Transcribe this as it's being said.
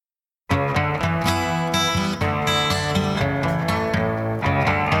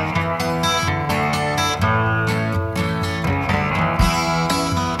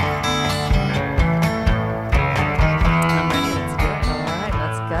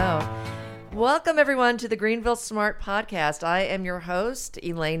go. Welcome, everyone, to the Greenville Smart Podcast. I am your host,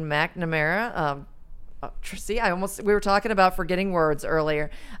 Elaine McNamara. See, we were talking about forgetting words earlier.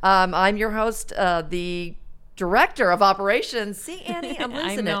 I'm your host, the Director of Operations. See, Annie, I'm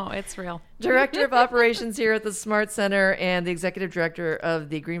losing it. I know, it's real. Director of Operations here at the Smart Center and the Executive Director of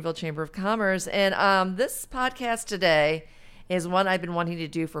the Greenville Chamber of Commerce. And this podcast today is one I've been wanting to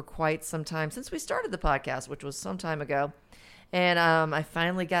do for quite some time, since we started the podcast, which was some time ago. And I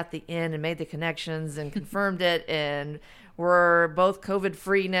finally got the in and made the connections and confirmed it. And we're both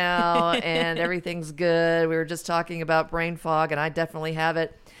COVID-free now and everything's good. We were just talking about brain fog, and I definitely have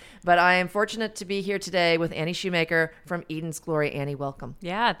it. But I am fortunate to be here today with Annie Shoemaker from Eden's Glory. Annie, welcome.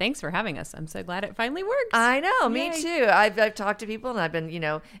 Yeah, thanks for having us. I'm so glad it finally works. I know, me Yay. too. I've talked to people, and I've been,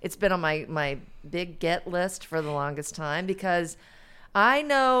 it's been on my big get list for the longest time, because I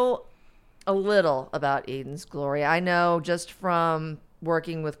know a little about Eden's Glory. I know just from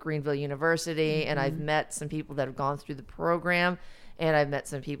working with Greenville University, and I've met some people that have gone through the program, and I've met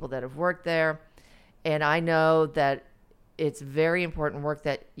some people that have worked there, and I know that it's very important work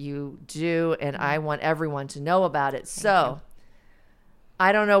that you do, and I want everyone to know about it. So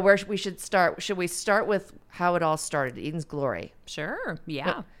I don't know where we should start. Should we start with how it all started, Eden's Glory? Sure.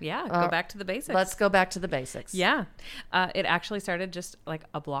 Yeah. Go back to the basics. Let's go back to the basics. Yeah. It actually started just like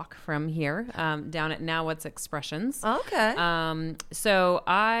a block from here, down at Now What's Expressions. Okay. So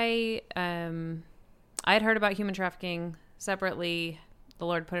I had heard about human trafficking separately. The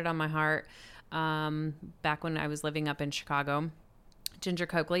Lord put it on my heart back when I was living up in Chicago. Ginger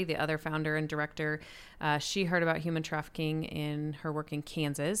Coakley, the other founder and director, she heard about human trafficking in her work in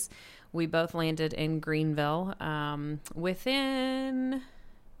Kansas. We both landed in Greenville within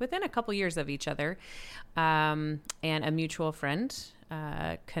a couple years of each other, and a mutual friend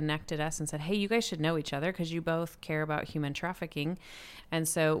connected us and said, hey, you guys should know each other because you both care about human trafficking. And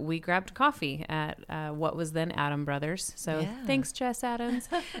so we grabbed coffee at what was then Adam Brothers. So Thanks, Jess Adams.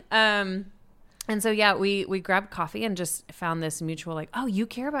 And so, we grabbed coffee and just found this mutual, like, oh, you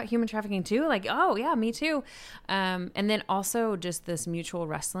care about human trafficking too? Like, oh, yeah, me too. And then also just this mutual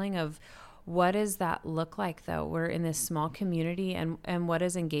wrestling of what does that look like, though? We're in this small community, and what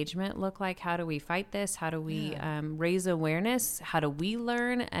does engagement look like? How do we fight this? How do we raise awareness? How do we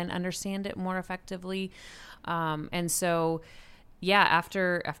learn and understand it more effectively? And so...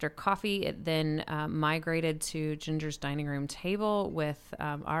 after coffee, it then migrated to Ginger's dining room table with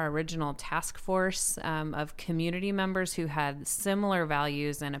our original task force of community members who had similar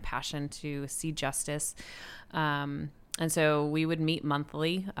values and a passion to see justice. And so we would meet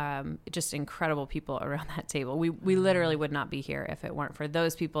monthly, just incredible people around that table. We literally would not be here if it weren't for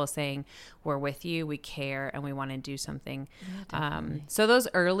those people saying, we're with you, we care, and we want to do something. So those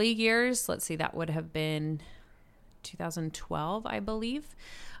early years, let's see, that would have been 2012, I believe.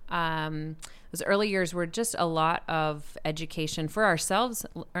 Those early years were just a lot of education for ourselves,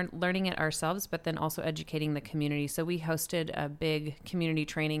 learning it ourselves, but then also educating the community. So we hosted a big community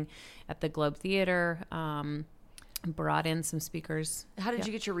training at the Globe Theater, brought in some speakers. How did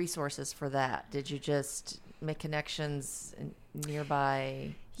you get your resources for that? Did you just make connections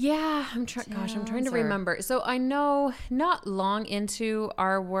nearby? Yeah, I'm trying to remember. So I know not long into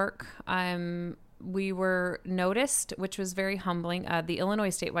our work, we were noticed, which was very humbling. The Illinois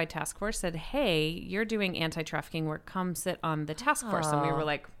Statewide Task Force said, hey, you're doing anti-trafficking work. Come sit on the task force. And we were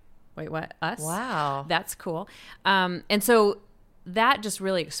like, wait, what? Us? Wow. That's cool. And so that just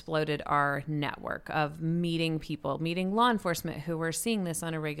really exploded our network of meeting people, meeting law enforcement who were seeing this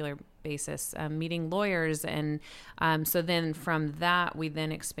on a regular basis, meeting lawyers. And so then from that, we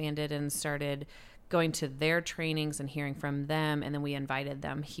then expanded and started going to their trainings and hearing from them, and then we invited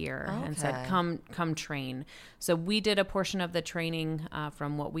them here and said, come train. So we did a portion of the training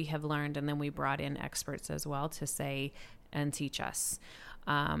from what we have learned, and then we brought in experts as well to say and teach us.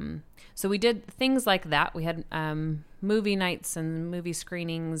 So we did things like that. We had movie nights and movie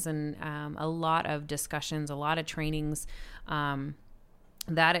screenings and a lot of discussions, a lot of trainings.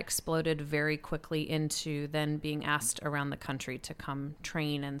 That exploded very quickly into then being asked around the country to come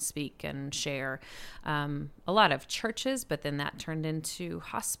train and speak and share. A lot of churches, but then that turned into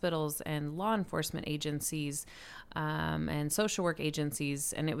hospitals and law enforcement agencies and social work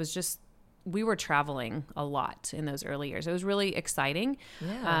agencies. And it was just, we were traveling a lot in those early years. It was really exciting,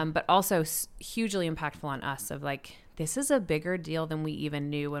 but also hugely impactful on us of like, this is a bigger deal than we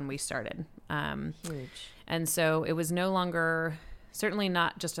even knew when we started. Huge. And so it was no longer... certainly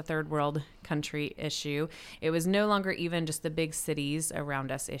not just a third world country issue. It was no longer even just the big cities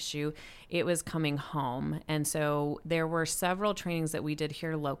around us issue. It was coming home. And so there were several trainings that we did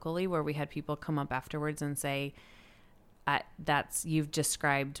here locally where we had people come up afterwards and say, that's, you've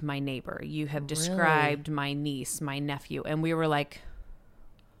described my neighbor. You have described my niece, my nephew. And we were like,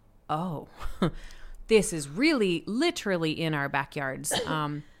 oh, this is really literally in our backyards.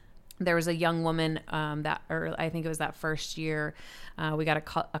 There was a young woman I think it was that first year, we got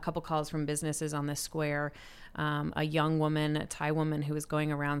a couple calls from businesses on this square. A young woman, a Thai woman who was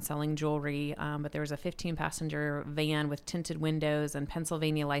going around selling jewelry, but there was a 15-passenger van with tinted windows and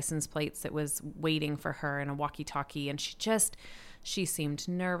Pennsylvania license plates that was waiting for her, and a walkie-talkie, and she seemed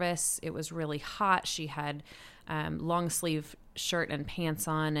nervous. It was really hot. She had long sleeve shirt and pants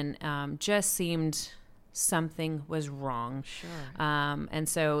on, and just seemed something was wrong. Sure. And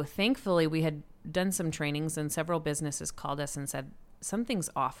so thankfully we had done some trainings, and several businesses called us and said, something's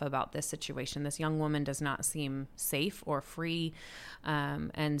off about this situation. This young woman does not seem safe or free.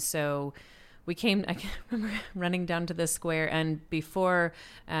 And so I remember running down to the square, and before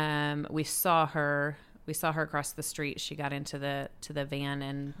we saw her across the street. She got into the van,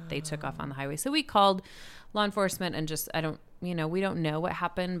 and they took off on the highway. So we called law enforcement, and just, we don't know what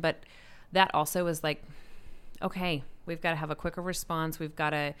happened, but that also was like, okay, we've got to have a quicker response. We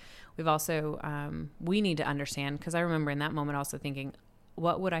need to understand, because I remember in that moment also thinking,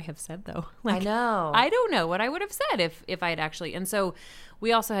 what would I have said though? Like, I know. I don't know what I would have said if I had actually. And so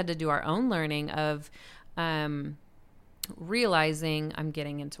we also had to do our own learning of realizing, I'm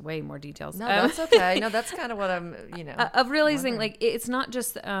getting into way more details. No, that's okay. No, that's kind of what I'm, of realizing, wondering. like, it's not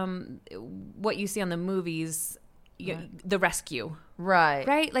just what you see on the movies, the rescue.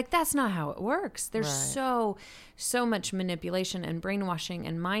 Right? Like, that's not how it works. There's so much manipulation and brainwashing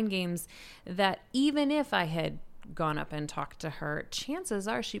and mind games that even if I had gone up and talked to her, chances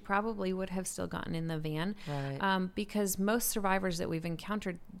are she probably would have still gotten in the van. Right. Because most survivors that we've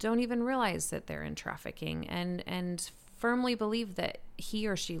encountered don't even realize that they're in trafficking, and firmly believe that he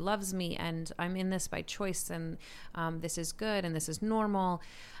or she loves me, and I'm in this by choice, and this is good, and this is normal.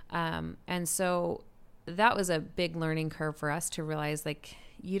 And so that was a big learning curve for us to realize, like,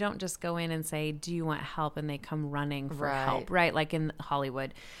 you don't just go in and say, do you want help? And they come running for help, right? Like in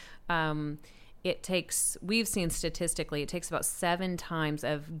Hollywood. We've seen statistically, it takes about 7 times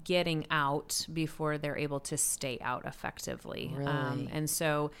of getting out before they're able to stay out effectively. Really?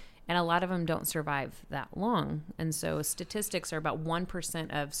 And a lot of them don't survive that long. And so statistics are about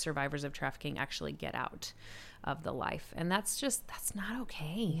 1% of survivors of trafficking actually get out of the life. And that's not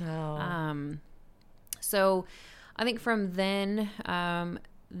okay. No. So I think from then on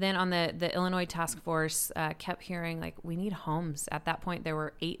the Illinois task force kept hearing, like, we need homes. At that point, there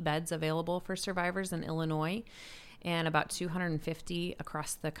were 8 beds available for survivors in Illinois and about 250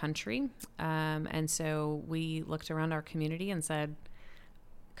 across the country. And so we looked around our community and said,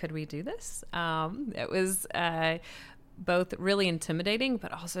 could we do this? It was both really intimidating,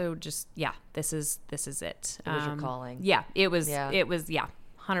 but also just, this is it. It was your calling. Yeah, it was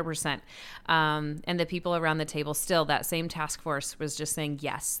 100%. And the people around the table, still, that same task force was just saying,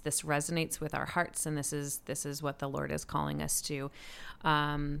 yes, this resonates with our hearts, and this is what the Lord is calling us to.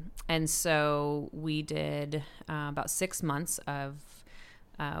 And so we did about 6 months of,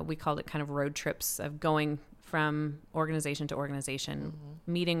 we called it kind of road trips of going from organization to organization,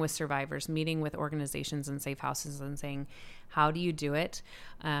 meeting with survivors, meeting with organizations and safe houses, and saying, how do you do it?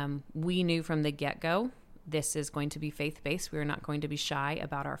 We knew from the get-go, this is going to be faith-based. We are not going to be shy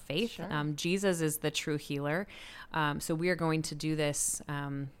about our faith. Sure. Jesus is the true healer. So we are going to do this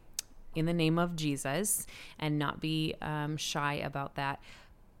in the name of Jesus and not be shy about that.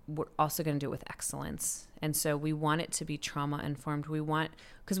 We're also going to do it with excellence. And so we want it to be trauma-informed.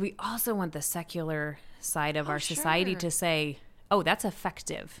 Because we also want the secular side of our society to say, oh, that's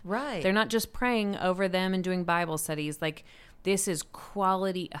effective. Right. They're not just praying over them and doing Bible studies. Like, this is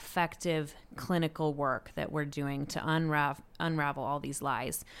quality, effective clinical work that we're doing to unravel all these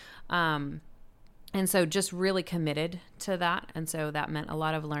lies. And so just really committed to that. And so that meant a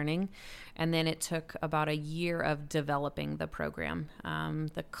lot of learning. And then it took about a year of developing the program,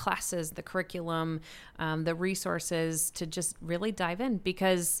 the classes, the curriculum, the resources to just really dive in.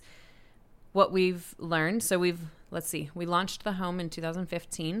 Because what we've learned, so we launched the home in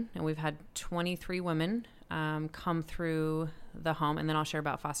 2015, and we've had 23 women come through the home. And then I'll share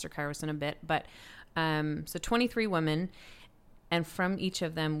about foster Kairos in a bit. But so 23 women. And from each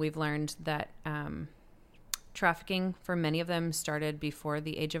of them, we've learned that trafficking for many of them started before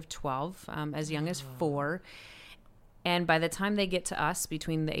the age of 12, as young as 4. And by the time they get to us,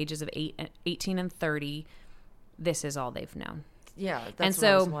 between the ages of 18 and 30, this is all they've known. Yeah, that's And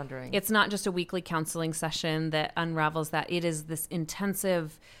what I was so wondering. it's not just a weekly counseling session that unravels that. It is this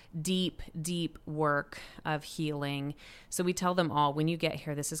intensive, deep, deep work of healing. So we tell them all, when you get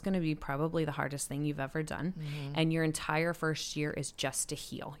here, this is going to be probably the hardest thing you've ever done. And your entire first year is just to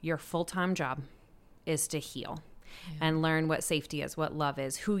heal. Your full-time job is to heal. And learn what safety is, what love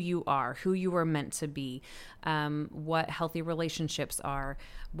is, who you are, who you were meant to be, what healthy relationships are,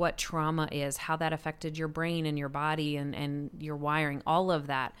 what trauma is, how that affected your brain and your body and your wiring, all of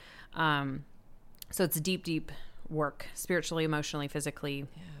that. So it's deep, deep work, spiritually, emotionally, physically,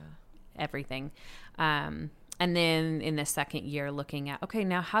 everything. And then in the second year, looking at, okay,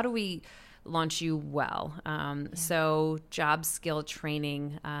 now how do we launch you well? So job skill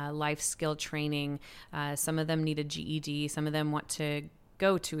training, life skill training. Some of them need a GED. Some of them want to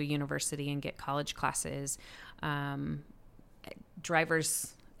go to a university and get college classes.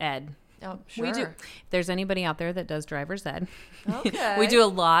 Driver's ed. Oh, sure. We do. If there's anybody out there that does driver's ed, Okay. we do a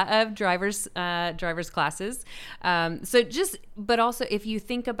lot of driver's classes. But also if you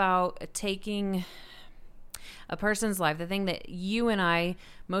think about taking a person's life, the thing that you and I,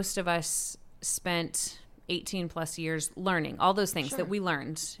 most of us spent 18 plus years learning, all those things that we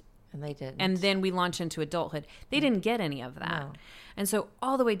learned. And they didn't. And then we launch into adulthood. They didn't get any of that. No. And so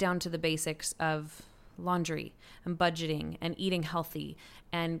all the way down to the basics of laundry and budgeting and eating healthy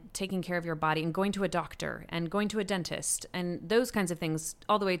and taking care of your body and going to a doctor and going to a dentist and those kinds of things,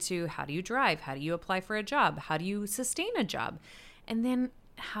 all the way to how do you drive? How do you apply for a job? How do you sustain a job? And then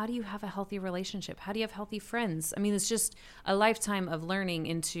how do you have a healthy relationship? How do you have healthy friends? I mean, it's just a lifetime of learning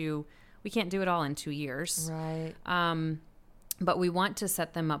into, we can't do it all in 2 years. Right. But we want to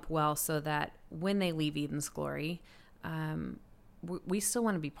set them up well so that when they leave Eden's Glory, we still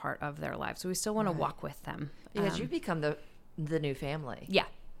want to be part of their lives. So we still want to walk with them. Because you become the new family. Yeah.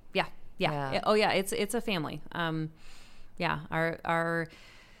 Oh yeah, it's a family.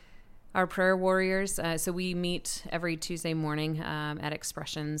 Our prayer warriors. So we meet every Tuesday morning at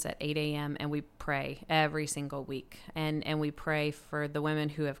Expressions at 8 a.m. and we pray every single week. And we pray for the women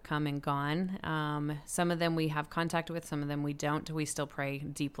who have come and gone. Some of them we have contact with, some of them we don't. We still pray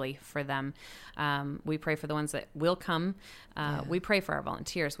deeply for them. We pray for the ones that will come. We pray for our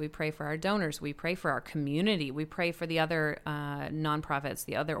volunteers. We pray for our donors. We pray for our community. We pray for the other nonprofits,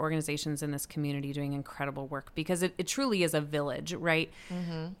 the other organizations in this community doing incredible work, because it truly is a village, right?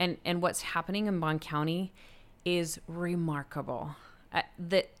 Mm-hmm. And what's happening in Bond County is remarkable.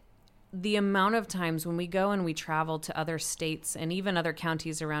 The amount of times when we go and we travel to other states and even other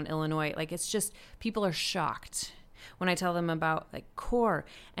counties around Illinois, like, it's just, people are shocked when I tell them about like CORE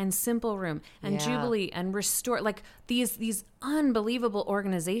and Simple Room and Jubilee and Restore, like these unbelievable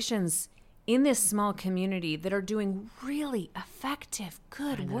organizations in this small community that are doing really effective,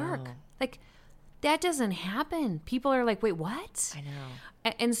 good work. Like, that doesn't happen. People are like, wait, what? I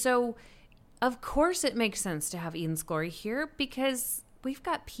know. And so, of course, it makes sense to have Eden's Glory here, because we've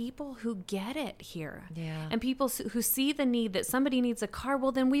got people who get it here. Yeah. And people who see the need that somebody needs a car.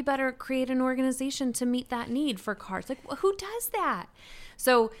 Well, then we better create an organization to meet that need for cars. Like, who does that?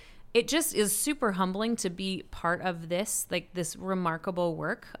 So it just is super humbling to be part of this, like, this remarkable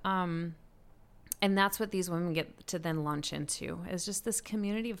work. And that's what these women get to then launch into, is just this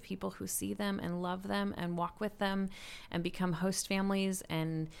community of people who see them and love them and walk with them and become host families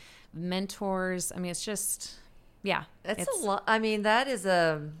and mentors. I mean, it's just, yeah. It's a lot. I mean, that's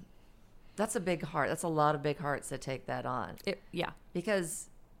a big heart. That's a lot of big hearts that take that on. Yeah. Because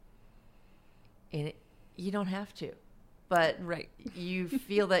you don't have to, but right. you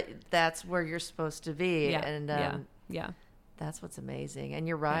feel that that's where you're supposed to be. Yeah. And yeah. That's what's amazing. And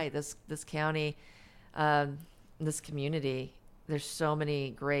you're right. Yeah. This county, this community, there's so many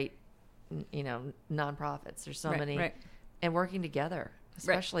great, nonprofits. There's so many, and working together.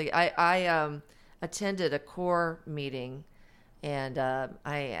 Especially, I attended a CORE meeting, and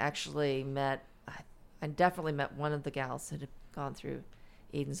I actually I definitely met one of the gals that had gone through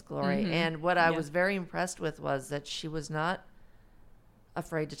Eden's Glory. Mm-hmm. And what I was very impressed with was that she was not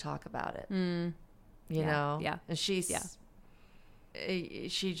afraid to talk about it. You know? Yeah. And she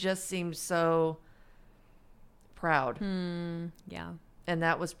just seemed so proud. Yeah. And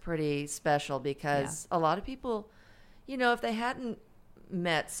that was pretty special, because a lot of people, if they hadn't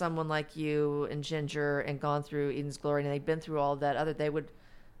met someone like you and Ginger and gone through Eden's Glory and they'd been through all that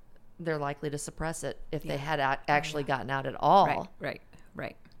they're likely to suppress it if they had actually gotten out at all.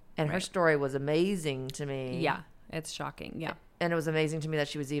 Right. And her story was amazing to me. Yeah. It's shocking. Yeah. And it was amazing to me that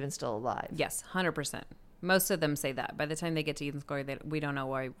she was even still alive. Yes. 100%. Most of them say that by the time they get to Eden's Glory, we don't know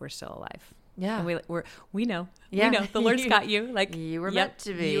why we're still alive. Yeah. And we know. Yeah. We know. The Lord's got you. Like, you were meant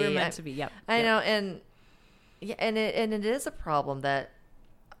to be. You were meant to be. Yep. I know. And Yeah, and it is a problem that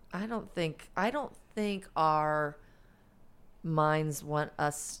I don't think our minds want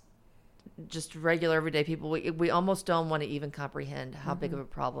us, just regular everyday people. We almost don't want to even comprehend how big of a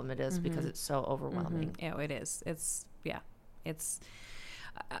problem it is because it's so overwhelming. Yeah, it is. It's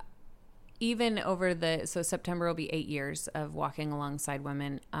even over so September will be 8 years of walking alongside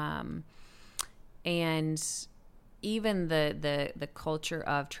women, and even the culture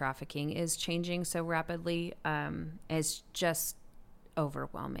of trafficking is changing so rapidly. It's just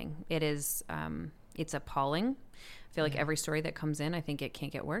overwhelming. It is. It's appalling. I feel like every story that comes in, I think it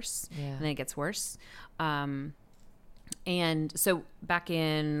can't get worse, and then it gets worse. And so back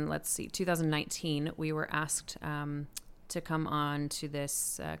in, 2019, we were asked to come on to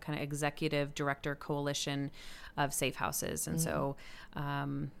this kind of executive director coalition of safe houses. And so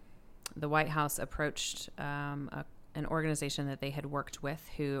the White House approached an organization that they had worked with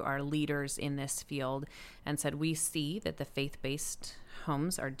who are leaders in this field and said, we see that the faith-based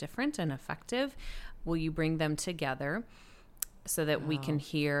homes are different and effective. Will you bring them together so that we can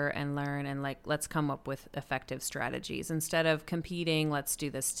hear and learn and let's come up with effective strategies instead of competing? Let's do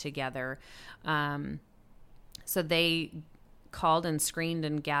this together. So they called and screened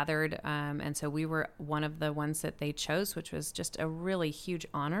and gathered. And so we were one of the ones that they chose, which was just a really huge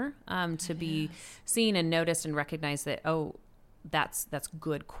honor to be seen and noticed and recognized that, that's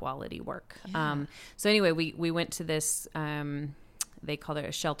good quality work. Yeah. So anyway, we went to this, they called it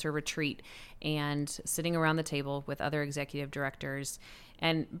a shelter retreat, and sitting around the table with other executive directors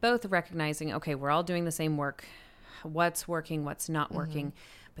and both recognizing, okay, we're all doing the same work. What's working, what's not working.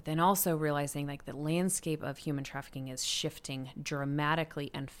 But then also realizing the landscape of human trafficking is shifting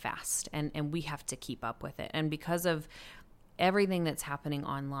dramatically and fast, and we have to keep up with it. And because of everything that's happening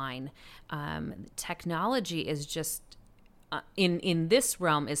online, technology is just in this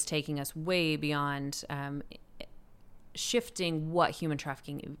realm is taking us way beyond shifting what human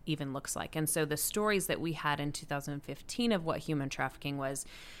trafficking even looks like. And so the stories that we had in 2015 of what human trafficking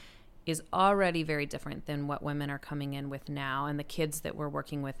is already very different than what women are coming in with now, and the kids that we're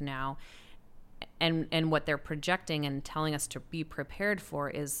working with now, and what they're projecting and telling us to be prepared for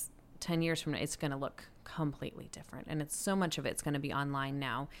is 10 years from now, it's going to look completely different. And it's so much of it's going to be online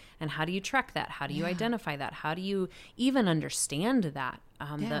now. And how do you track that? How do you identify that? How do you even understand that?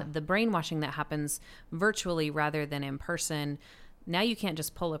 The brainwashing that happens virtually rather than in person. Now you can't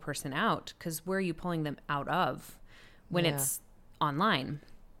just pull a person out, because where are you pulling them out of when it's online?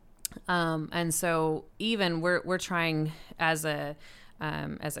 And so even we're trying as a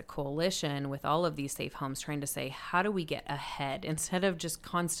coalition with all of these safe homes, trying to say, how do we get ahead instead of just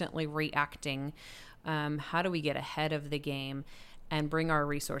constantly reacting? How do we get ahead of the game and bring our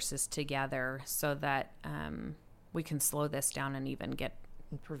resources together so that we can slow this down and even get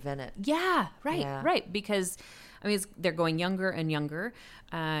and prevent it? Yeah, right. Because they're going younger and younger,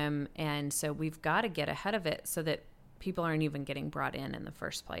 and so we've got to get ahead of it so that people aren't even getting brought in the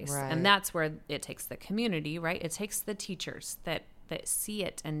first place. Right. And that's where it takes the community, right? It takes the teachers that see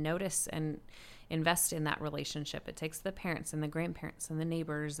it and notice and invest in that relationship. It takes the parents and the grandparents and the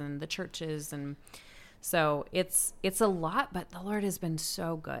neighbors and the churches. And so it's a lot, but the Lord has been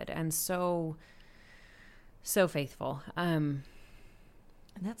so good and so faithful. And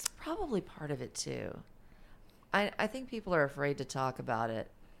that's probably part of it too. I think people are afraid to talk about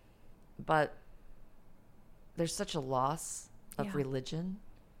it, but there's such a loss of religion.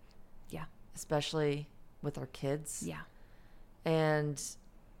 Yeah. Especially with our kids. Yeah. And,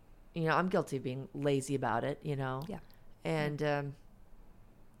 I'm guilty of being lazy about it, Yeah. And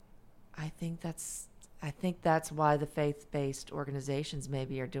I think that's why the faith-based organizations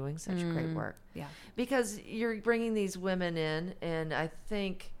maybe are doing such great work. Yeah. Because you're bringing these women in, and I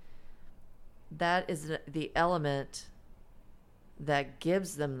think that is the element that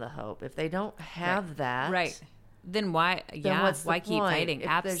gives them the hope. If they don't have that, right, then why? Why keep fighting?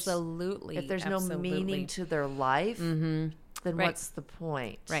 Absolutely. If there's no meaning to their life, then what's the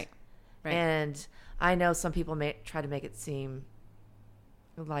point? Right. And I know some people may try to make it seem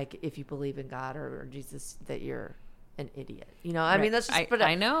like if you believe in God or Jesus that you're an idiot. I mean, that's just.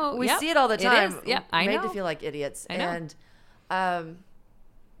 I know we see it all the time. I know. Made to feel like idiots. I know. And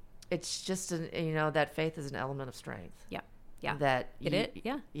it's just that faith is an element of strength. Yeah.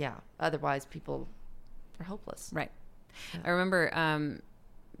 Yeah. Yeah. Otherwise, people are hopeless. Right. Yeah. I remember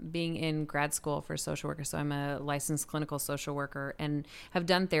being in grad school for social worker. So I'm a licensed clinical social worker and have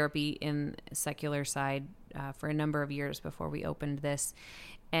done therapy in secular side for a number of years before we opened this.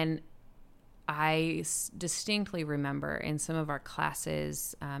 And I distinctly remember in some of our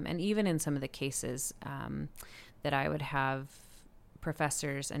classes and even in some of the cases that I would have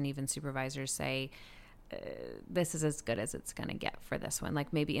professors and even supervisors say, this is as good as it's going to get for this one.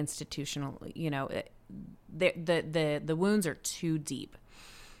 Like maybe institutional, the wounds are too deep.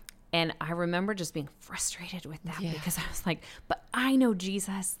 And I remember just being frustrated with that because I was like, but I know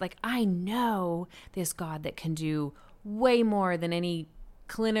Jesus. Like, I know this God that can do way more than any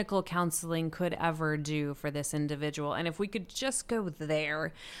clinical counseling could ever do for this individual. And if we could just go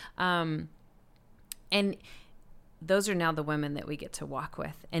there. And those are now the women that we get to walk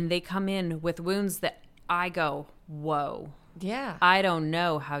with. And they come in with wounds that I go, whoa. Yeah. I don't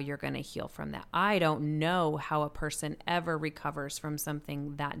know how you're going to heal from that. I don't know how a person ever recovers from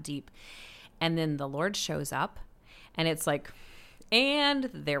something that deep. And then the Lord shows up and it's like, and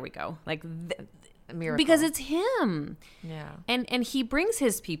there we go. Like, A miracle. because it's him. Yeah. And he brings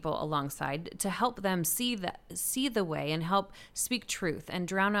his people alongside to help them see the way and help speak truth and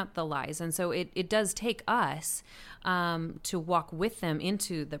drown out the lies. And so it does take us to walk with them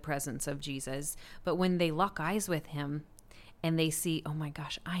into the presence of Jesus. But when they lock eyes with him, and they see, oh my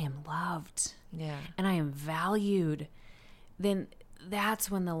gosh, I am loved. Yeah. And I am valued. Then that's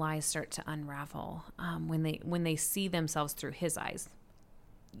when the lies start to unravel. When they see themselves through his eyes.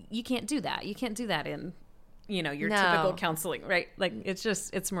 You can't do that. You can't do that in, your typical counseling, right? Like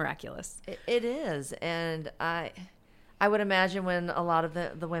it's miraculous. It is. And I would imagine when a lot of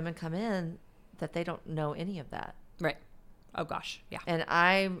the women come in that they don't know any of that. Right. Oh gosh. Yeah. And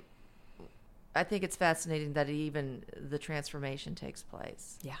I think it's fascinating that even the transformation takes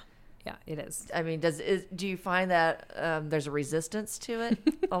place. Yeah. Yeah, it is. I mean, do you find that there's a resistance to it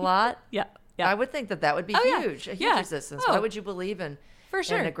a lot? Yeah. Yeah. I would think that would be huge, a huge resistance. Why would you believe in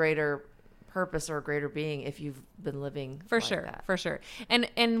in a greater purpose or a greater being if you've been living for like sure, that? For sure.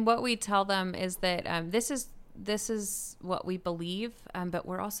 And what we tell them is that this is what we believe, but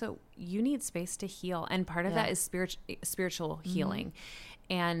we're also, you need space to heal, and part of that is spiritual healing,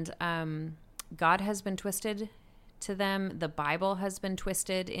 and God has been twisted to them. The Bible has been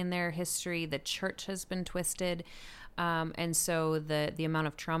twisted in their history. The church has been twisted. And so the amount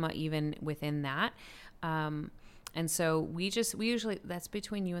of trauma even within that. And so we usually, that's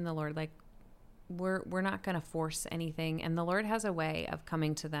between you and the Lord. Like we're not going to force anything. And the Lord has a way of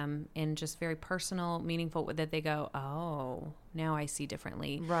coming to them in just very personal, meaningful, that they go, oh, now I see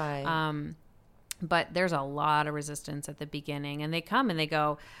differently. Right. But there's a lot of resistance at the beginning, and they come and they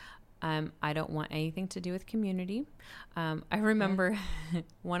go, I don't want anything to do with community. I remember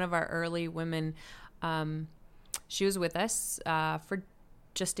one of our early women, she was with us for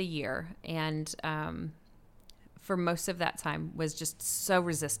just a year, and for most of that time was just so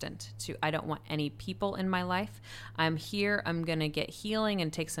resistant to, I don't want any people in my life. I'm here. I'm going to get healing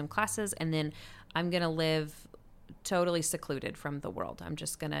and take some classes, and then I'm going to live totally secluded from the world. I'm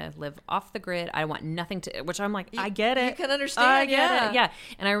just going to live off the grid. I want nothing to, which I'm like, I get it. You can understand. I get it. Yeah.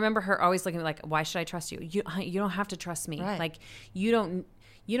 And I remember her always looking at me like, why should I trust you? You don't have to trust me. Right. Like you don't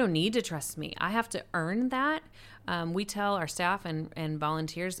need to trust me. I have to earn that. We tell our staff and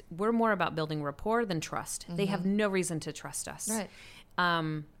volunteers, we're more about building rapport than trust. Mm-hmm. They have no reason to trust us.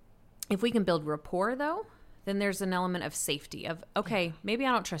 Right. If we can build rapport though, then there's an element of safety of, okay, maybe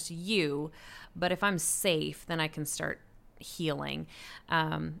I don't trust you, but if I'm safe, then I can start healing.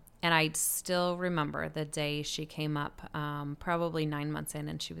 And I still remember the day she came up, probably 9 months in,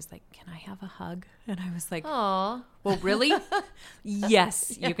 and she was like, can I have a hug? And I was like, Aw. well, really?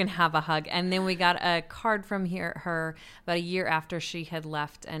 Yes, you can have a hug. And then we got a card from her about a year after she had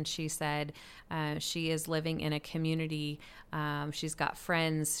left, and she said she is living in a community. She's got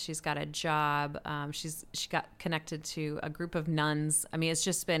friends. She's got a job. She got connected to a group of nuns. I mean, it's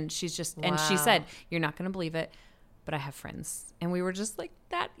just been, and she said, you're not going to believe it, but I have friends. And we were just like,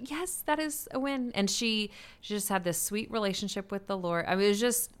 that is a win. And she just had this sweet relationship with the Lord. I mean, it was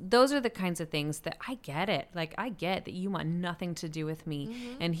just, those are the kinds of things that I get it. Like, I get that you want nothing to do with me.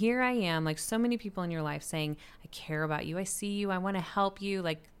 Mm-hmm. And here I am, like so many people in your life saying, I care about you. I see you. I want to help you.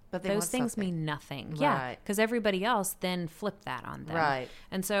 Like, but those things mean nothing. Right. Yeah. Because everybody else then flipped that on them. Right.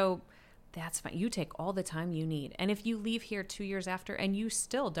 And so that's fine. You take all the time you need. And if you leave here 2 years after and you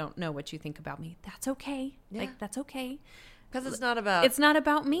still don't know what you think about me, that's okay. Yeah. Like, that's okay. Because it's not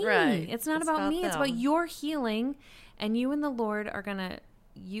about me. Right. It's not about me. Them. It's about your healing. And you and the Lord are going to,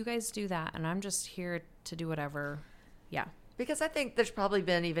 you guys do that. And I'm just here to do whatever. Yeah. Because I think there's probably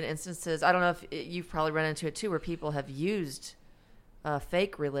been even instances, I don't know if you've probably run into it too, where people have used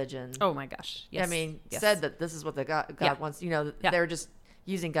fake religion. Oh my gosh. Yes. I mean, said that this is what the God wants. They're just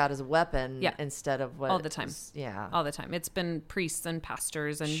using God as a weapon instead of what all the time. All the time. It's been priests and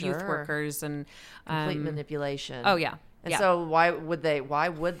pastors and youth workers and complete manipulation. Oh yeah. And so why would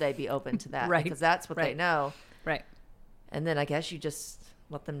they be open to that? Right. Because that's what they know. Right. And then I guess you just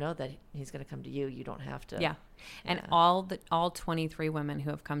let them know that he's going to come to you. You don't have to. Yeah. And all 23 women who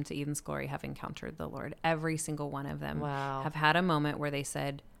have come to Eden's Glory have encountered the Lord. Every single one of them have had a moment where they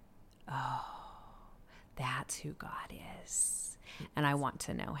said, oh, that's who God is. And I want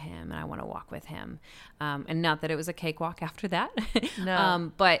to know him and I want to walk with him. And not that it was a cakewalk after that.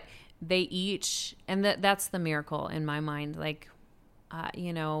 No. But they each, and that's the miracle in my mind. Like,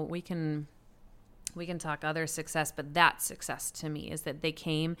 you know, we can talk other success, but that success to me is that they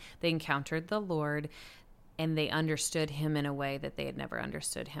came, they encountered the Lord, and they understood him in a way that they had never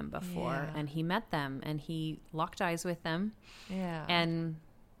understood him before. Yeah. And he met them and he locked eyes with them. Yeah. And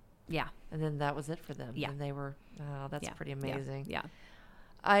yeah. And then that was it for them. Yeah. And they were, that's pretty amazing. Yeah.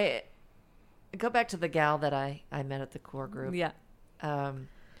 I go back to the gal that I met at the core group. Yeah.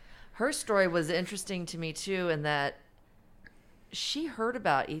 Her story was interesting to me too, in that she heard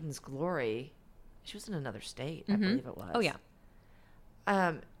about Eden's Glory. She was in another state, I believe it was. Oh yeah.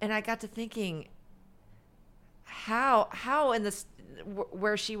 And I got to thinking, how in this,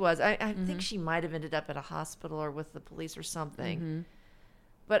 where she was, I think she might have ended up at a hospital or with the police or something.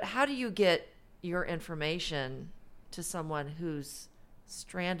 But how do you get your information to someone who's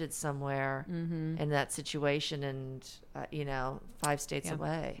stranded somewhere in that situation and, 5 states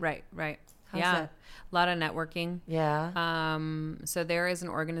away? Right. How's yeah. that? A lot of networking. Yeah. So there is an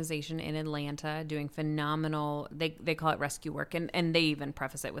organization in Atlanta doing phenomenal, they call it rescue work. And they even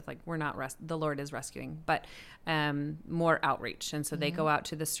preface it with like, we're not, the Lord is rescuing, but more outreach. And so they go out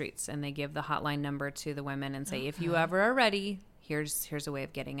to the streets and they give the hotline number to the women and say, if you ever are ready, here's a way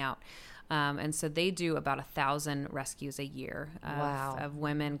of getting out. And so they do about 1,000 rescues a year of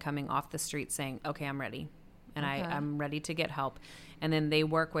women coming off the street saying, okay, I'm ready. And I'm ready to get help. And then they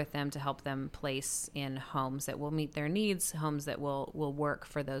work with them to help them place in homes that will meet their needs, homes that will work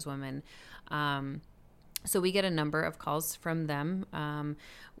for those women. So we get a number of calls from them.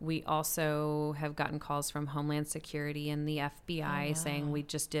 We also have gotten calls from Homeland Security and the FBI saying we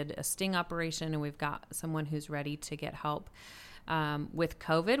just did a sting operation and we've got someone who's ready to get help. With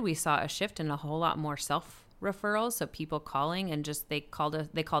COVID, we saw a shift in a whole lot more self-referrals. So people calling and just they called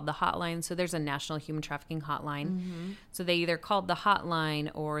the hotline. So there's a national human trafficking hotline. So they either called the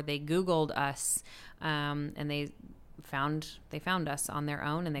hotline or they Googled us, and they found us on their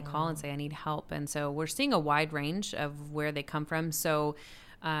own, and they call and say, I need help. And so we're seeing a wide range of where they come from. So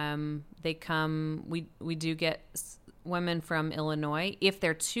they come, we do get women from Illinois. If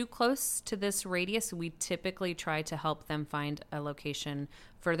they're too close to this radius, we typically try to help them find a location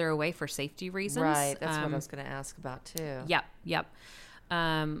further away for safety reasons. Right. That's what I was going to ask about too. Yep.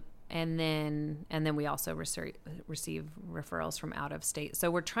 And then we also receive referrals from out of state.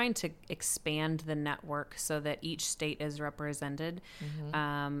 So we're trying to expand the network so that each state is represented,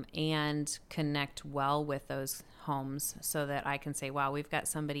 and connect well with those homes so that I can say, wow, we've got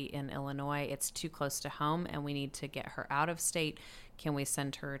somebody in Illinois. It's too close to home and we need to get her out of state. Can we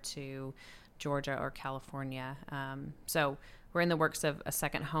send her to Georgia or California? So we're in the works of a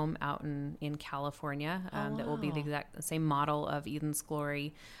second home out in California that will be the exact same model of Eden's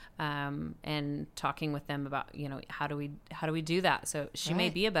Glory, and talking with them about, how do we do that? So she may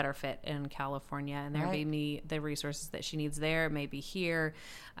be a better fit in California, and there may be the resources that she needs there, maybe here.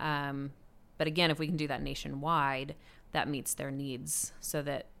 But again, if we can do that nationwide, that meets their needs, so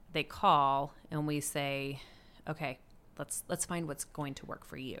that they call and we say, okay, let's find what's going to work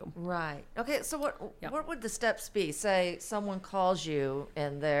for you. Right. Okay. So what would the steps be? Say someone calls you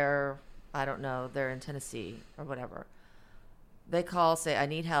and they're in Tennessee or whatever. They call, say, I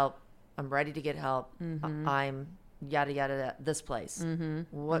need help. I'm ready to get help. I'm yada yada this place.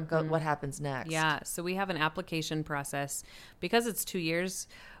 What happens next? Yeah. So we have an application process because it's 2 years.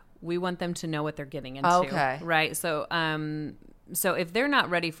 We want them to know what they're getting into. Okay. Right. So so if they're not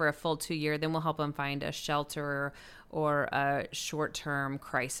ready for a full 2 year, then we'll help them find a shelter or a short-term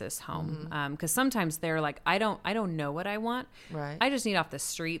crisis home. Because sometimes they're like, I don't know what I want. Right. I just need off the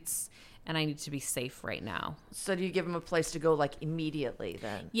streets and I need to be safe right now. So do you give them a place to go like immediately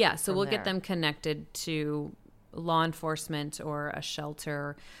then? Yeah. So we'll get them connected to law enforcement or a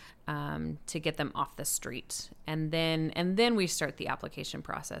shelter, to get them off the street. And then we start the application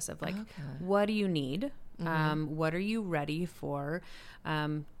process of like, what do you need? What are you ready for?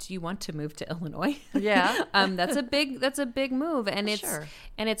 Do you want to move to Illinois? Yeah. That's a big move. And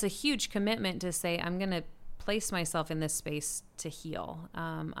it's a huge commitment to say, I'm going to place myself in this space to heal.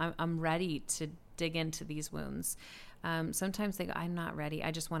 I'm ready to dig into these wounds. Sometimes they go, I'm not ready.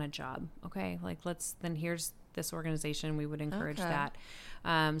 I just want a job. Okay. Like then here's this organization. We would encourage that.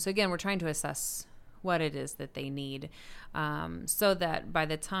 So again, we're trying to assess what it is that they need, so that by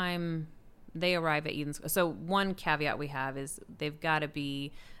the time they arrive at Eden's. So one caveat we have is they've got to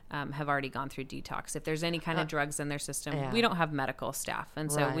be have already gone through detox. If there's any kind of drugs in their system, we don't have medical staff,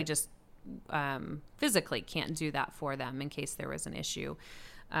 and so we just physically can't do that for them in case there was an issue.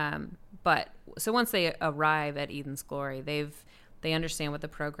 But so once they arrive at Eden's Glory, they understand what the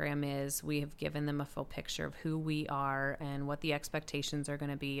program is. We have given them a full picture of who we are and what the expectations are going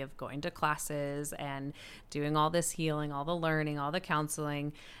to be of going to classes and doing all this healing, all the learning, all the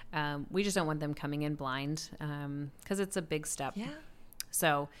counseling. We just don't want them coming in blind because it's a big step. Yeah.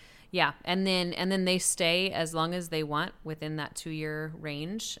 So, yeah, and then they stay as long as they want within that 2-year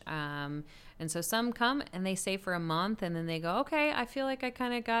range. And so some come and they stay for a month, and then they go, okay, I feel like I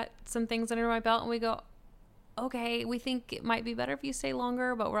kind of got some things under my belt, and we go, okay, we think it might be better if you stay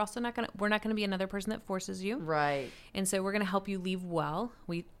longer, but we're also not gonna be another person that forces you, Right. and so we're gonna help you leave well.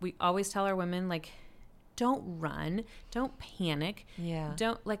 We always tell our women, like, don't run, don't panic,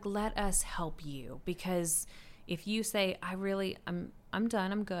 don't let us help you, because if you say I'm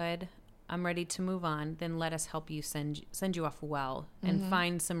done, I'm good, I'm ready to move on, then let us help you send you off well and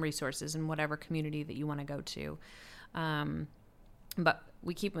find some resources in whatever community that you want to go to. But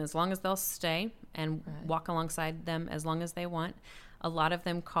we keep them as long as they'll stay and walk alongside them as long as they want. A lot of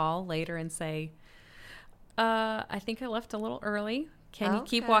them call later and say, I think I left a little early. Can you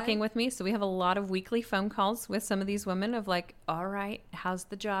keep walking with me? So we have a lot of weekly phone calls with some of these women of like, all right, how's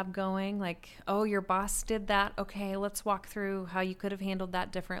the job going? Like, oh, your boss did that. Okay, let's walk through how you could have handled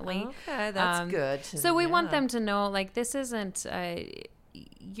that differently. Okay, that's good. So we want them to know, like, this isn't,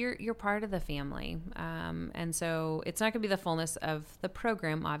 you're part of the family. And so it's not going to be the fullness of the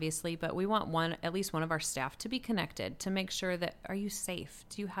program, obviously, but we want at least one of our staff to be connected to make sure that, are you safe?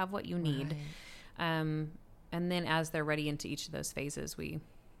 Do you have what you need? Right. And then as they're ready into each of those phases, we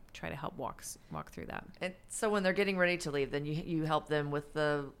try to help walk through that. And so when they're getting ready to leave, then you help them with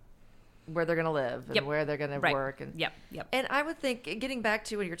where they're going to live and where they're going to work. And Yep. And I would think, getting back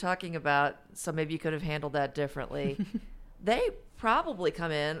to what you're talking about, so maybe you could have handled that differently. They probably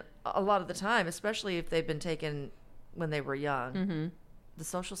come in a lot of the time, especially if they've been taken when they were young. The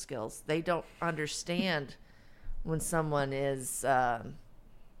social skills, they don't understand when someone is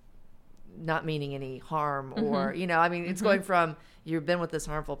not meaning any harm, or I mean, it's going from, you've been with this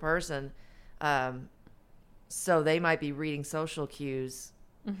harmful person, so they might be reading social cues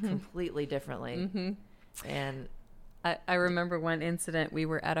completely differently. And I remember one incident. We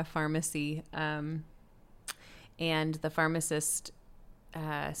were at a pharmacy, and the pharmacist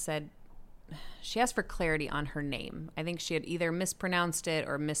said, she asked for clarity on her name. I think she had either mispronounced it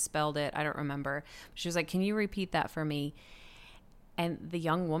or misspelled it. I don't remember. She was like, can you repeat that for me? And the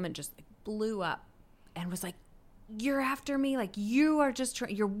young woman just blew up and was like, you're after me? Like, you are just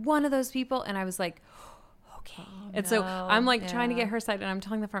you're one of those people? And I was like, okay. And so I'm like trying to get her side, and I'm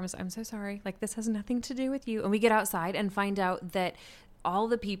telling the pharmacist, I'm so sorry. Like, this has nothing to do with you. And we get outside and find out that all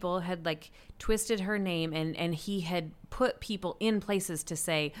the people had like twisted her name, and he had put people in places to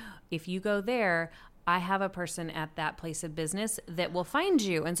say, if you go there, I have a person at that place of business that will find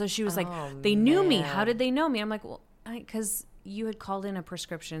you. And so she was like, they knew me. How did they know me? I'm like, well, because you had called in a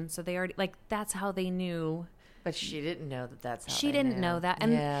prescription, so they already, like, that's how they knew. But she didn't know that's how she didn't know that.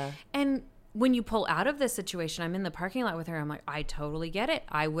 And when you pull out of this situation, I'm in the parking lot with her, I'm like, I totally get it.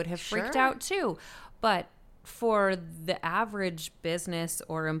 I would have freaked out too. But for the average business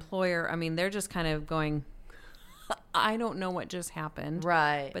or employer, I mean, they're just kind of going, I don't know what just happened.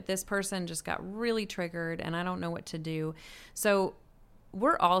 Right. But this person just got really triggered, and I don't know what to do. So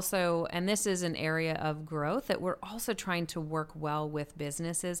we're also, and this is an area of growth, that we're also trying to work well with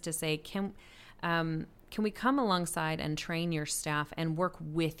businesses to say, can we come alongside and train your staff and work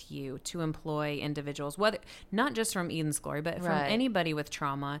with you to employ individuals, whether not just from Eden's Glory, but from anybody with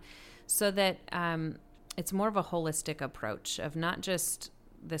trauma, so that it's more of a holistic approach of not just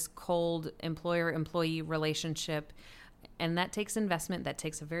this cold employer-employee relationship. And that takes investment. That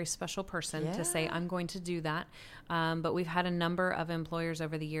takes a very special person to say, I'm going to do that. But we've had a number of employers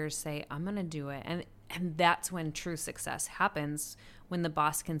over the years say, I'm going to do it. And that's when true success happens, when the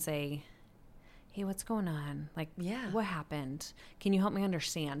boss can say, hey, what's going on? Like, what happened? Can you help me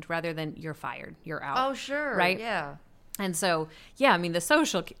understand? Rather than, you're fired, you're out. Oh, sure. Right? Yeah. And so, I mean, the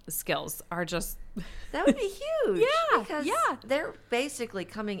social skills are just... That would be huge. Because they're basically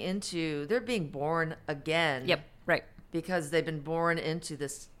they're being born again. Yep, right. Because they've been born into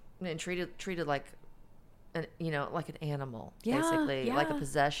this and treated like like an animal, basically, like a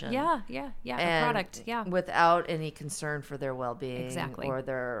possession. A product, without any concern for their well-being or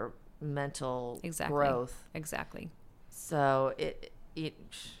their mental growth. Exactly. So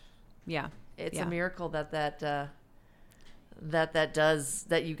it's a miracle that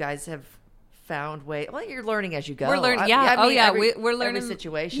you guys have found way. Well, you're learning as you go. We're learning. Yeah. We're learning. Every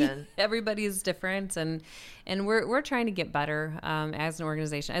situation. Everybody's different, and we're trying to get better as an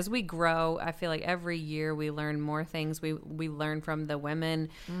organization. As we grow, I feel like every year we learn more things. We learn from the women.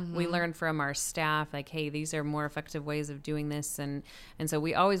 We learn from our staff. Like, hey, these are more effective ways of doing this, and so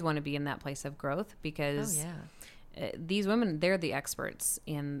we always want to be in that place of growth because. These women, they're the experts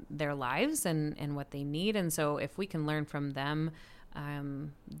in their lives and what they need. And so if we can learn from them,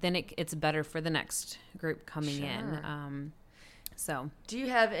 then it's better for the next group coming in. So do you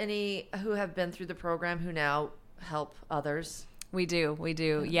have any who have been through the program who now help others? We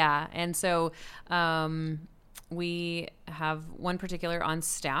do. Yeah. And so, we have one particular on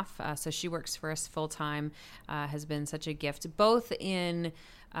staff. So she works for us full time, has been such a gift, both in,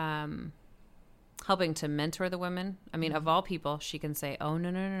 helping to mentor the women. I mean, of all people, she can say, oh,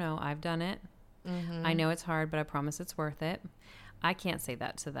 no, I've done it. I know it's hard, but I promise it's worth it. I can't say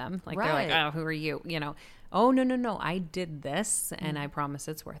that to them. Like, they're like, oh, who are you? Oh, no, I did this and I promise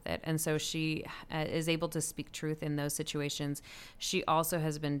it's worth it. And so she is able to speak truth in those situations. She also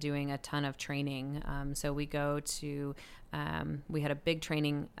has been doing a ton of training. So we go to, we had a big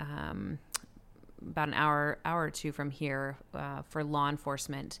training about an hour or two from here for law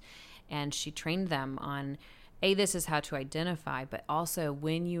enforcement. And she trained them on, this is how to identify, but also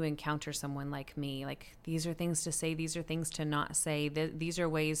when you encounter someone like me, like these are things to say, these are things to not say, these are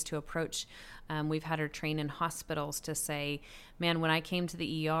ways to approach. We've had her train in hospitals to say, man, when I came to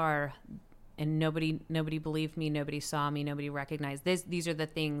the ER and nobody believed me, nobody saw me, nobody recognized this, these are the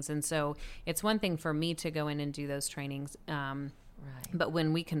things. And so it's one thing for me to go in and do those trainings. But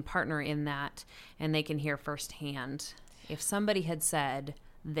when we can partner in that and they can hear firsthand, if somebody had said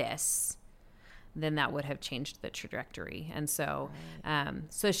this, then that would have changed the trajectory. And so,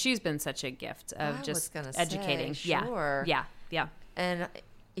 so she's been such a gift of just educating. Sure. Yeah. And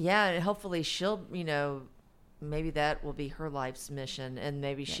hopefully she'll, maybe that will be her life's mission, and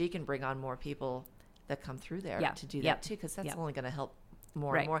maybe she can bring on more people that come through there to do that too, because that's only going to help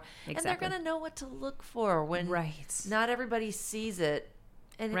more and more. Exactly. And they're going to know what to look for when not everybody sees it.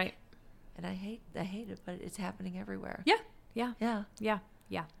 And and I hate it, but it's happening everywhere. Yeah.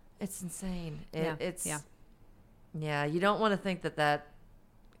 It's insane. You don't want to think that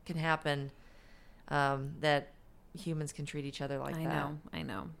can happen, that humans can treat each other like that. I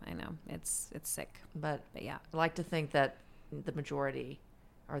know. It's sick. But yeah, I like to think that the majority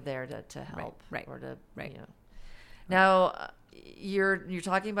are there to help. Or to, Now, you're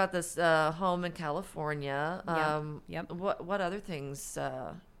talking about this home in California. What other things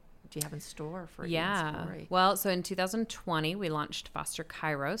do you have in store for Eden's Glory? Well, so in 2020, we launched Foster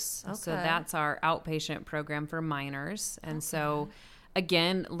Kairos. Okay. So that's our outpatient program for minors. And so,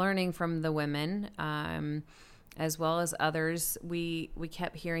 again, learning from the women, as well as others, we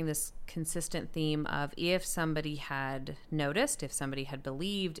kept hearing this consistent theme of if somebody had noticed, if somebody had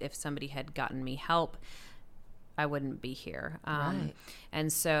believed, if somebody had gotten me help, I wouldn't be here.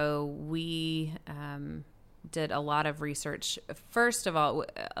 And so we did a lot of research. First of all,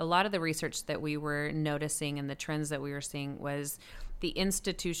 a lot of the research that we were noticing and the trends that we were seeing was the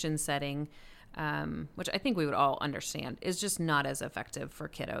institution setting, which I think we would all understand is just not as effective for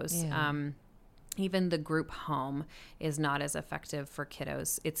kiddos. Even the group home is not as effective for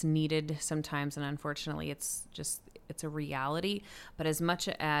kiddos. It's needed sometimes, and unfortunately it's a reality. But as much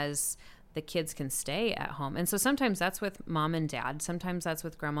as the kids can stay at home. And so sometimes that's with mom and dad. Sometimes that's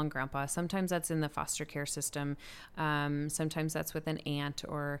with grandma and grandpa. Sometimes that's in the foster care system. Sometimes that's with an aunt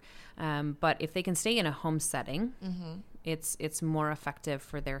but if they can stay in a home setting, it's more effective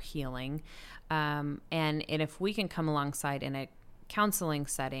for their healing. And if we can come alongside in a counseling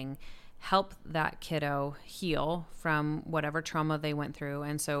setting, help that kiddo heal from whatever trauma they went through.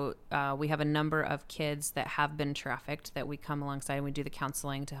 And so we have a number of kids that have been trafficked that we come alongside and we do the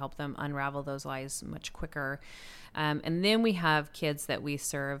counseling to help them unravel those lies much quicker. And then we have kids that we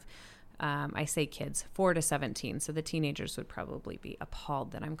serve. I say kids, 4 to 17. So the teenagers would probably be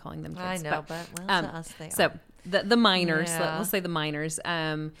appalled that I'm calling them kids. I know, but to us they are. So the minors, let's say the minors.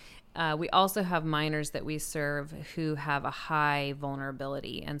 We also have minors that we serve who have a high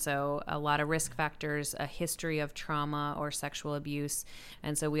vulnerability. And so a lot of risk factors, a history of trauma or sexual abuse.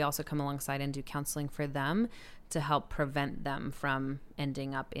 And so we also come alongside and do counseling for them to help prevent them from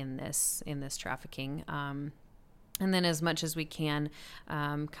ending up in this trafficking. And then as much as we can,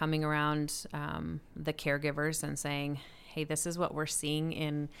 coming around the caregivers and saying, hey, this is what we're seeing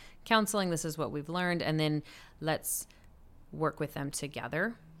in counseling. This is what we've learned. And then let's work with them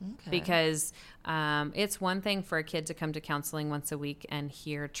together. Okay. Because it's one thing for a kid to come to counseling once a week and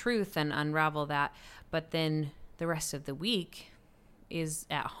hear truth and unravel that. But then the rest of the week, is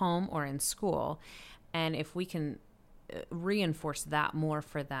at home or in school. And if we can reinforce that more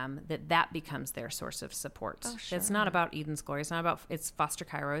for them, that becomes their source of support. Oh, sure. It's not about Eden's Glory. It's not about, it's Foster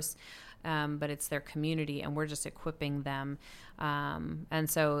Kairos, but it's their community, and we're just equipping them. And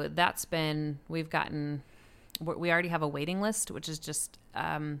so that's been, we already have a waiting list, which is just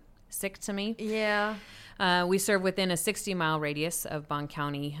sick to me. Yeah. We serve within a 60-mile radius of Bond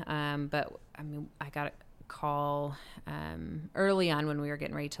County. But I mean, I got a call early on when we were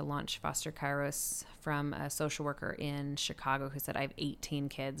getting ready to launch Foster Kairos from a social worker in Chicago who said, I have 18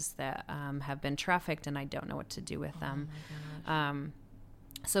 kids that have been trafficked and I don't know what to do with them.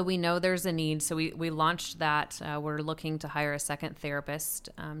 So we know there's a need. So we launched that. We're looking to hire a second therapist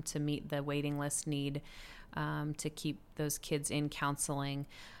to meet the waiting list need, to keep those kids in counseling.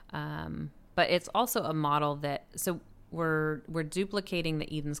 But it's also a model that, so we're duplicating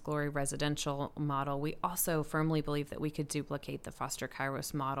the Eden's Glory residential model. We also firmly believe that we could duplicate the Foster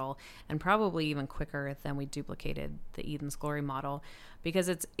Kairos model, and probably even quicker than we duplicated the Eden's Glory model, because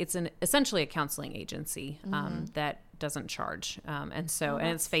it's essentially a counseling agency that doesn't charge, and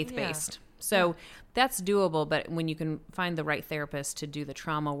it's faith-based. Yeah. So that's doable, but when you can find the right therapist to do the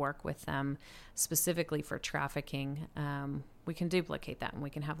trauma work with them, specifically for trafficking, we can duplicate that, and we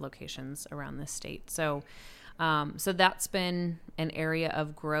can have locations around the state. So that's been an area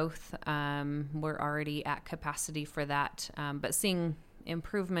of growth. We're already at capacity for that, but seeing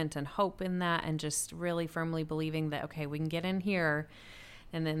improvement and hope in that, and just really firmly believing that, okay, we can get in here,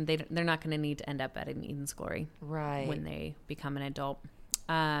 and then they're not going to need to end up at an Eden's Glory when they become an adult.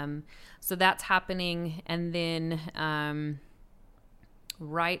 So that's happening. And then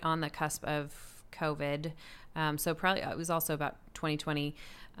right on the cusp of COVID, so probably it was also about 2020,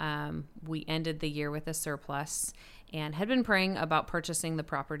 we ended the year with a surplus and had been praying about purchasing the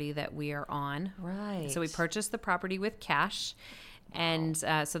property that we are on. Right. So we purchased the property with cash. And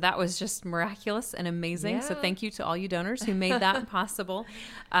so that was just miraculous and amazing. Yeah. So thank you to all you donors who made that possible.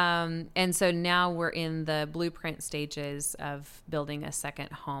 And so now we're in the blueprint stages of building a second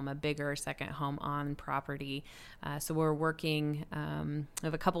home, a bigger second home on property. So we're working, we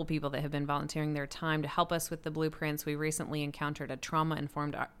have a couple of people that have been volunteering their time to help us with the blueprints. We recently encountered a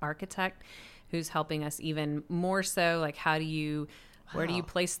trauma-informed architect who's helping us even more so, like where do you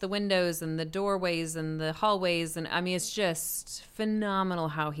place the windows and the doorways and the hallways? And I mean, it's just phenomenal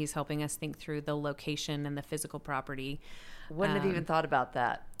how he's helping us think through the location and the physical property. Wouldn't have even thought about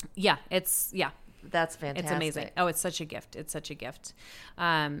that. Yeah, That's fantastic. it's amazing. Oh, it's such a gift. It's such a gift.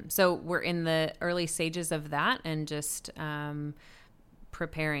 So we're in the early stages of that, and just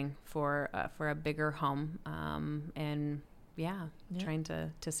preparing for a bigger home, and trying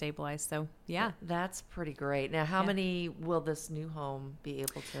to stabilize. So that's pretty great. Now, how many will this new home be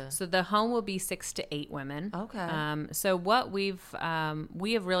able to? So the home will be 6 to 8 women. Okay. So what we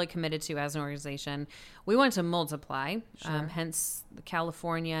have really committed to as an organization, we want to multiply, hence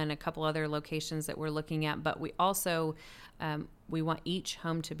California and a couple other locations that we're looking at. But we also, we want each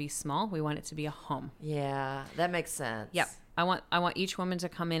home to be small. We want it to be a home. Yeah, that makes sense. Yep. I want each woman to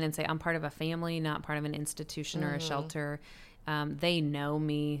come in and say, I'm part of a family, not part of an institution or a shelter. They know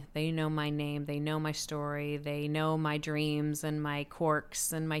me. They know my name. They know my story. They know my dreams and my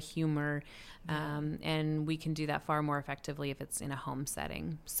quirks and my humor. And we can do that far more effectively if it's in a home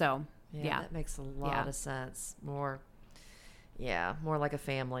setting. So, that makes a lot of sense. More like a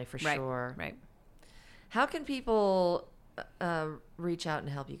family for sure. Right. How can people reach out and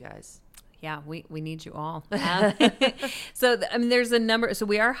help you guys? Yeah, we need you all. So, there's a number. So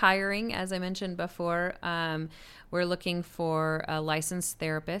we are hiring, as I mentioned before. We're looking for a licensed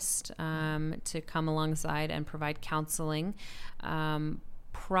therapist to come alongside and provide counseling.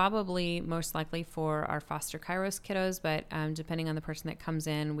 Probably most likely for our Foster Kairos kiddos, but depending on the person that comes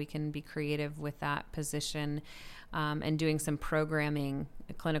in, we can be creative with that position, and doing some programming,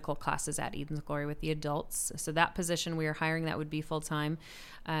 clinical classes at Eden's Glory with the adults. So that position we are hiring, that would be full-time.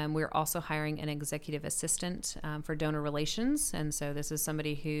 We're also hiring an executive assistant for donor relations. And so this is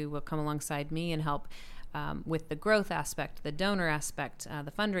somebody who will come alongside me and help with the growth aspect, the donor aspect,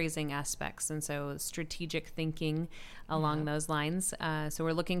 the fundraising aspects, and so strategic thinking along those lines. So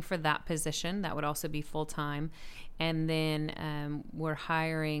we're looking for that position. That would also be full-time. And then we're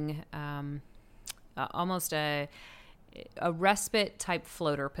hiring almost a respite type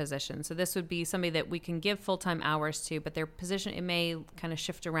floater position. So this would be somebody that we can give full-time hours to, but their position, it may kind of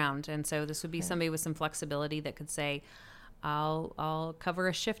shift around. And so this would be somebody with some flexibility that could say, I'll cover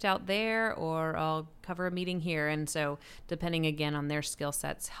a shift out there, or I'll cover a meeting here. And so depending again on their skill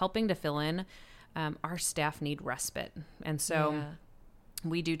sets, helping to fill in, our staff need respite. And so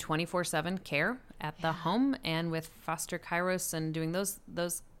We do 24/7 care at the home and with foster kairos and doing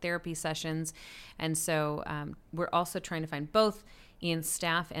those therapy sessions. And so we're also trying to find both in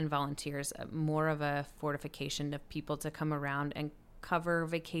staff and volunteers, more of a fortification of people to come around and cover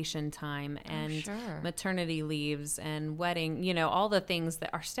vacation time and maternity leaves and wedding, all the things that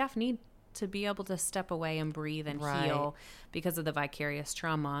our staff need to be able to step away and breathe and heal because of the vicarious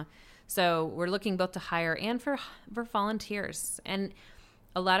trauma. So we're looking both to hire and for volunteers. And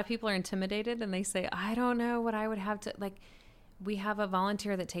a lot of people are intimidated and they say, I don't know what I would have to, like, we have a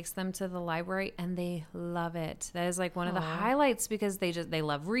volunteer that takes them to the library and they love it. That is like one of the highlights because they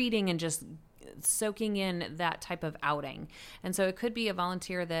love reading and just soaking in that type of outing. And so it could be a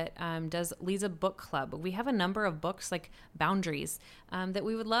volunteer that leads a book club. We have a number of books like Boundaries that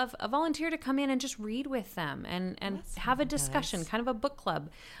we would love a volunteer to come in and just read with them and have a discussion, kind of a book club.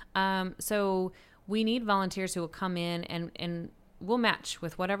 So we need volunteers who will come in and we'll match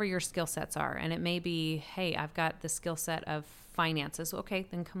with whatever your skill sets are. And it may be, hey, I've got the skill set of finances. Okay,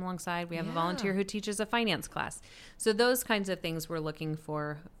 then come alongside. We have a volunteer who teaches a finance class. So those kinds of things we're looking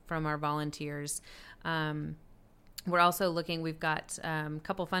for from our volunteers. We're also looking, we've got a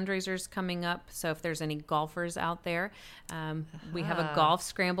couple fundraisers coming up. So if there's any golfers out there, we have a golf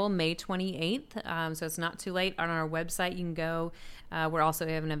scramble May 28th. So it's not too late. On our website, you can go. We're also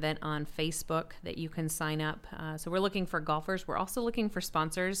have an event on Facebook that you can sign up. So we're looking for golfers. We're also looking for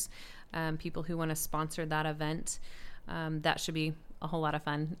sponsors, people who want to sponsor that event. That should be a whole lot of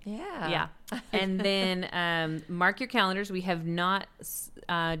fun. Yeah. And then mark your calendars. We have not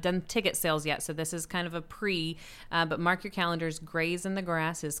done ticket sales yet, so this is kind of a but mark your calendars. Graze in the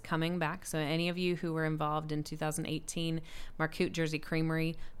Grass is coming back. So any of you who were involved in 2018, Marcoot Jersey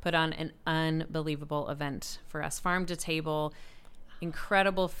Creamery put on an unbelievable event for us. Farm to table,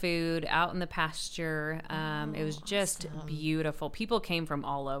 incredible food out in the pasture. It was just beautiful. People came from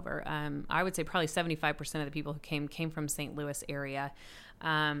all over. I would say probably 75% of the people who came from St. Louis area.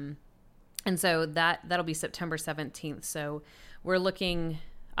 And so that'll be September 17th. So we're looking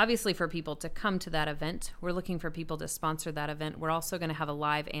obviously for people to come to that event. We're looking for people to sponsor that event. We're also going to have a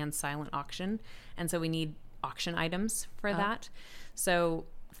live and silent auction. And so we need auction items for that. So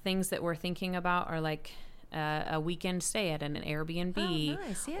things that we're thinking about are like a weekend stay at an Airbnb,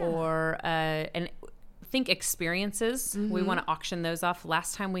 or think experiences. We want to auction those off.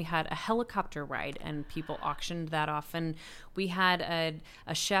 Last time we had a helicopter ride and people auctioned that off, and we had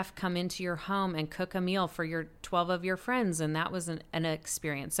a chef come into your home and cook a meal for your 12 of your friends, and that was an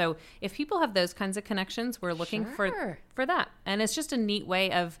experience. So if people have those kinds of connections, we're looking for that. And it's just a neat way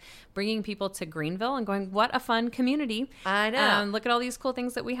of bringing people to Greenville and going, what a fun community. I know. Look at all these cool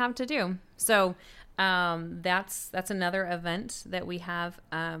things that we have to do. So that's another event that we have.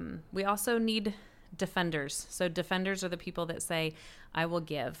 We also need defenders. So defenders are the people that say, I will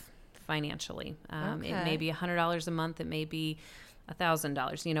give financially. It may be $100 a month. It may be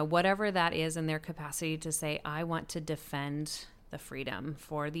 $1,000, whatever that is in their capacity to say, I want to defend the freedom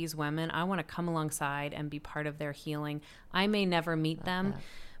for these women. I want to come alongside and be part of their healing. I may never meet them,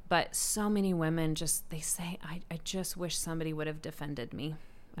 but so many women they say, I just wish somebody would have defended me.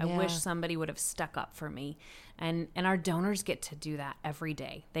 I wish somebody would have stuck up for me. And our donors get to do that every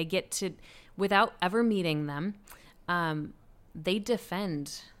day. They get to, without ever meeting them, they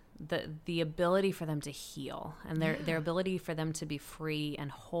defend the ability for them to heal and their ability for them to be free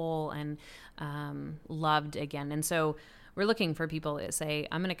and whole and loved again. And so we're looking for people that say,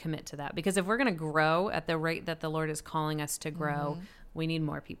 I'm going to commit to that. Because if we're going to grow at the rate that the Lord is calling us to grow, we need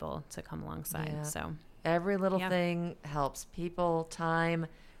more people to come alongside. Yeah. So every little thing helps. People, time,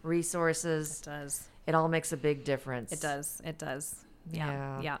 resources. It does. It all makes a big difference. It does.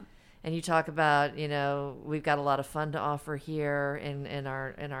 Yeah. And you talk about, we've got a lot of fun to offer here in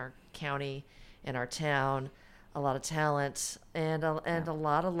our county, in our town, a lot of talent and a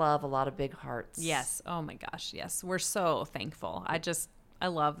lot of love, a lot of big hearts. Yes. Oh my gosh. Yes. We're so thankful. I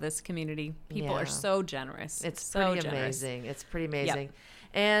love this community. People are so generous. It's so pretty amazing. It's pretty amazing. Yep.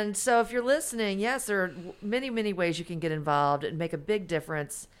 And so if you're listening, yes, there are many, many ways you can get involved and make a big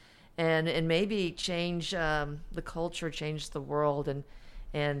difference and maybe change the culture, change the world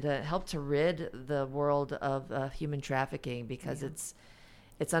and help to rid the world of human trafficking because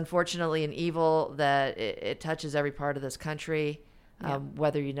it's unfortunately an evil that it touches every part of this country,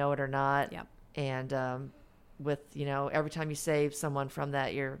 whether you know it or not. Yep. And with every time you save someone from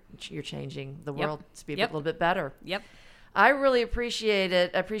that, you're changing the world to be a little bit better. Yep. I really appreciate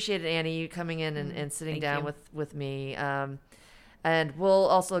it. I appreciated Annie you coming in and sitting down with me. And we'll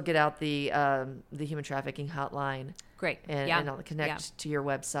also get out the human trafficking hotline. Great. And, Yeah. and I'll connect Yeah. to your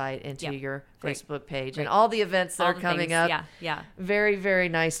website and to Yeah. your Great. Facebook page Great. and all the events that All are the coming things. up. Yeah. Yeah. Very, very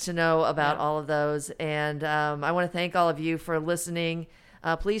nice to know about Yeah. all of those. And I want to thank all of you for listening.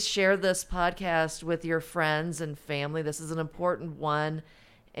 Please share this podcast with your friends and family. This is an important one.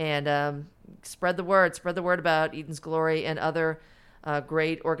 And spread the word. Spread the word about Eden's Glory and other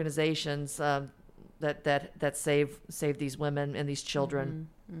great organizations that save these women and these children.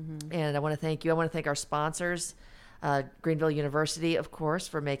 And I want to thank you. I want to thank our sponsors, Greenville University, of course,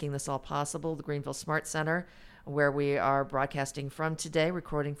 for making this all possible, the Greenville Smart Center, where we are broadcasting from today,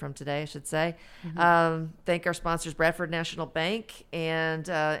 recording from today, I should say. Thank our sponsors, Bradford National Bank and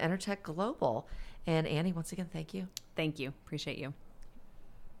Enertech Global. And Annie, once again, thank you. Thank you. Appreciate you.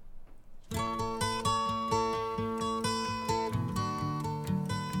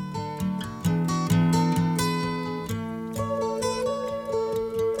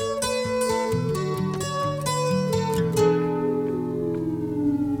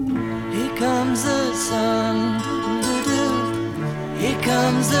 Here comes the sun, doo-doo-doo. Here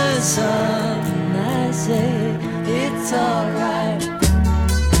comes the sun. I say it's alright.